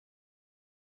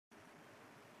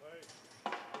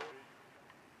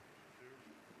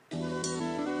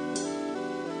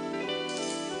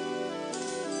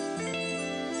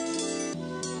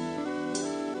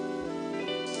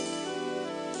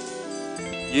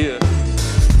Yeah.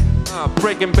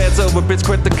 Breaking Bad's over, bitch,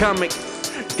 quit the comic.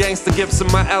 Gangsta gifts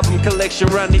in my album collection,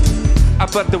 run it. I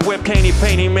bought the whip, can't he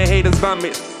paint him, and haters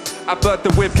vomit. I bought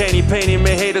the whip, can't he paint him,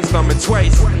 and haters vomit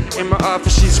twice. In my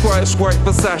office, she squirt,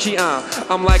 Versace,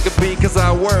 I'm like a bee, cause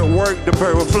I work, the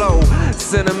bird will flow.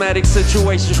 Cinematic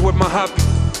situations with my hobby.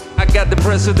 I got the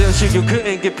presidential, you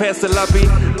couldn't get past the lobby.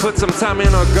 Put some time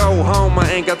in or go home, I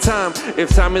ain't got time.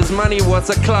 If time is money, what's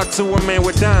a clock to a man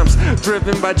with dimes?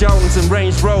 Driven by Jordans and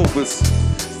Range Rovers.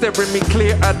 Staring me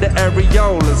clear out the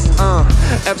areolas.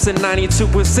 Absent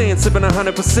 92%, sipping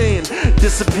 100%.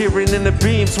 Disappearing in the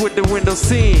beams with the windows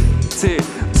tinted.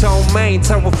 Tone main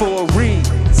tower for a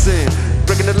reason.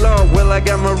 Breaking the law, well I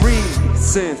got my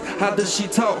reasons. How does she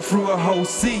talk through a whole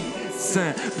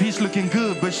season? Peach looking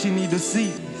good, but she need a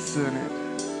season.